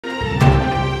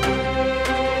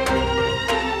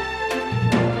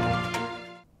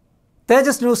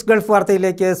തേജസ് news Gulf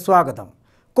വാർത്തയിലേക്ക് സ്വാഗതം.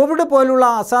 Covid പോലുള്ള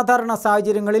അസാധാരണ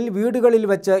സാഹചര്യങ്ങളിൽ വീടുകളിൽ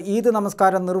വെച്ച് ഈദ്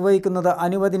നമസ്കാരം നിർവഹിക്കുന്നത്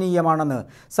അനുവദനീയമാണെന്ന്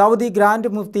സൗദി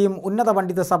ഗ്രാൻഡ് മുഫ്തിയും ഉന്നത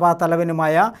പണ്ഡിത സഭാ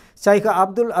തലവനുമായ ശൈഖ്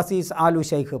അബ്ദുൽ അസീസ് ആലു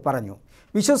ശൈഖ് പറഞ്ഞു.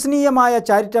 വിശ്വസനീയമായ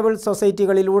ചാരിറ്റബിൾ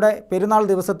സൊസൈറ്റികളിലൂടെ പെരുന്നാൾ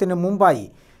ദിവസത്തിനു മുമ്പായി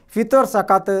ഫിത്ർ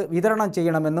സക്കാത്ത് വിതരണം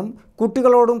ചെയ്യണമെന്നും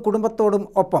കുട്ടികളോടും കുടുംബത്തോടും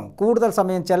ഒപ്പം കൂടുതൽ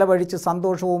സമയം ചെലവഴിച്ച്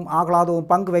സന്തോഷവും ആഹ്ലാദവും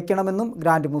പങ്കുവെക്കണമെന്നും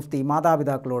ഗ്രാൻഡ് മുഫ്തി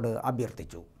മാതാപിതാക്കളോട്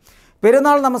അഭ്യർത്ഥിച്ചു.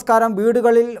 പെരുന്നാൾ നമസ്കാരം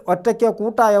വീടുകളിൽ ഒറ്റയ്ക്കോ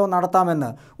കൂട്ടായോ നടത്താമെന്ന്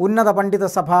ഉന്നത പണ്ഡിത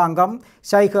സഭാ അംഗം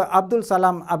ശൈഖ് അബ്ദുൽ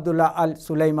സലാം അബ്ദുള്ള അൽ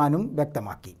സുലൈമാനും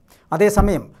വ്യക്തമാക്കി.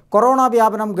 അതേസമയം കൊറോണ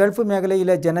വ്യാപനം ഗൾഫ്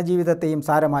മേഖലയിലെ ജനജീവിതത്തെയും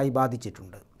സാരമായി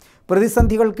ബാധിച്ചിട്ടുണ്ട്.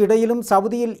 പ്രതിസന്ധികൾക്കിടയിലും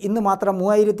സൗദിയിൽ ഇന്ന് മാത്രം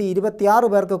 3026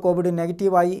 പേർക്ക് കോവിഡ്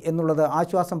നെഗറ്റീവായി എന്നുള്ളത്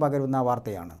ആശ്വാസം പകരുന്ന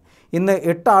വാർത്തയാണ്. ഇന്ന്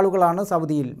 8 ആളുകളാണ്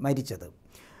സൗദിയിൽ മരിച്ചത്.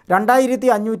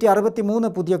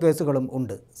 2563 പുതിയ കേസുകളും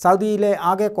ഉണ്ട്. സൗദിയിലെ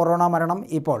ആകെ കൊറോണ മരണം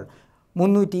ഇപ്പോൾ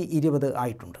 320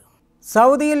 ആയിട്ടുണ്ട്.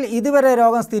 സൗദിയിൽ ഇതുവരെ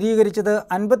രോഗം സ്ഥിരീകരിച്ചത്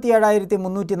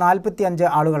 57,345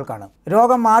 ആളുകൾക്കാണ്.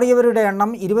 രോഗം മാറിയവരുടെ എണ്ണം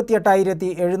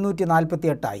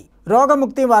 28,748 ആയി.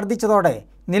 രോഗമുക്തി വർദ്ധിച്ചതോടെ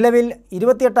നിലവിൽ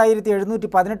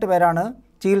 28,718 പേരാണ്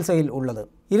ചികിത്സയിൽ ഉള്ളത്.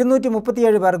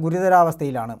 237 പേർ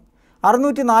ഗുരുതരാവസ്ഥയിലാണ്.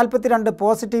 642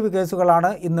 പോസിറ്റീവ്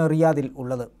കേസുകളാണ് ഇന്ന് റിയാദിൽ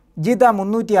ഉള്ളത്. Jeddah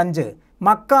 305,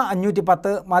 Mecca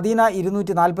 510, Medina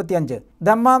 245,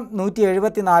 Dammam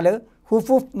 174,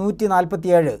 Hofuf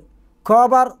 147,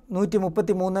 ഖോബർ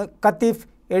 133, കത്തീഫ്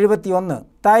 71,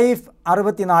 തൈഫ്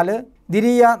 64,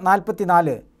 ദിരിയ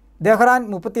 44, ദഹ്റാൻ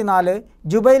 34,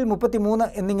 ജുബൈൽ 33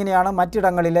 എന്നിങ്ങനെയാണ്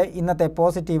മറ്റിടങ്ങളിലെ ഇന്നത്തെ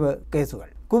പോസിറ്റീവ് കേസുകൾ.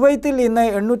 കുവൈത്തിൽ ഇന്ന്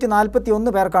 841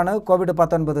 പേർക്കാണ്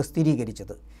COVID-19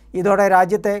 സ്ഥിരീകരിച്ചത്. ഇതോടെ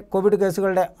രാജ്യത്തെ കോവിഡ്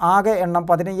കേസുകളുടെ ആകെ എണ്ണം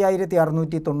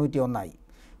 15,691 ആയി.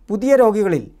 പുതിയ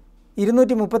രോഗികളിൽ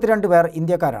 232 പേർ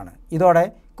ഇന്ത്യക്കാരാണ്. ഇതോടെ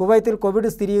കുവൈത്തിൽ കോവിഡ്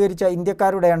സ്ഥിരീകരിച്ച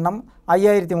ഇന്ത്യക്കാരുടെ എണ്ണം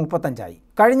 5035 ആയി.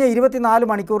 കഴിഞ്ഞ 24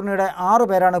 മണിക്കൂറിനിടെ 6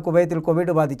 പേരാണ് കുവൈത്തിൽ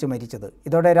കോവിഡ് ബാധിച്ച് മരിച്ചത്.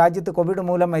 ഇതോടെ രാജ്യത്ത് കോവിഡ്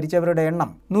മൂലം മരിച്ചവരുടെ എണ്ണം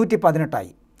 118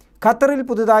 ആയി. ഖത്തറിൽ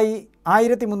പുതുതായി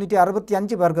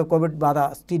 1365 പേർക്ക് കോവിഡ് ബാധ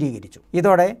സ്ഥിരീകരിച്ചു.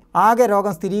 ഇതോടെ ആകെ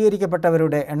രോഗം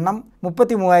സ്ഥിരീകരിക്കപ്പെട്ടവരുടെ എണ്ണം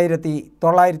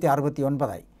 33,969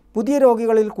 ആയി. പുതിയ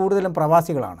രോഗികളിൽ കൂടുതലും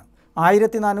പ്രവാസികളാണ്.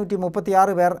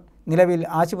 1436 പേർ നിലവിൽ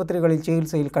ആശുപത്രികളിൽ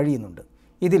ചികിത്സയിൽ കഴിയുന്നുണ്ട്.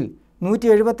 ഇതിൽ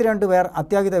 172 പേർ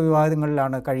അത്യാഹിത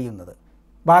വിഭാഗങ്ങളിലാണ് കഴിയുന്നത്.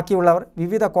 ബാക്കിയുള്ളവർ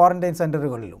വിവിധ ക്വാറന്റൈൻ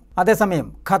സെൻ്ററുകളിലും. അതേസമയം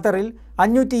ഖത്തറിൽ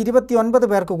 529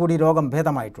 പേർക്ക് കൂടി രോഗം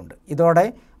ഭേദമായിട്ടുണ്ട്. ഇതോടെ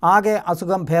ആകെ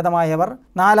അസുഖം ഭേദമായവർ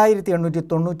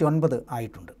 4899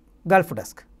 ആയിട്ടുണ്ട്. ഗൾഫ്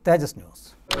ഡെസ്ക്, തേജസ് ന്യൂസ്.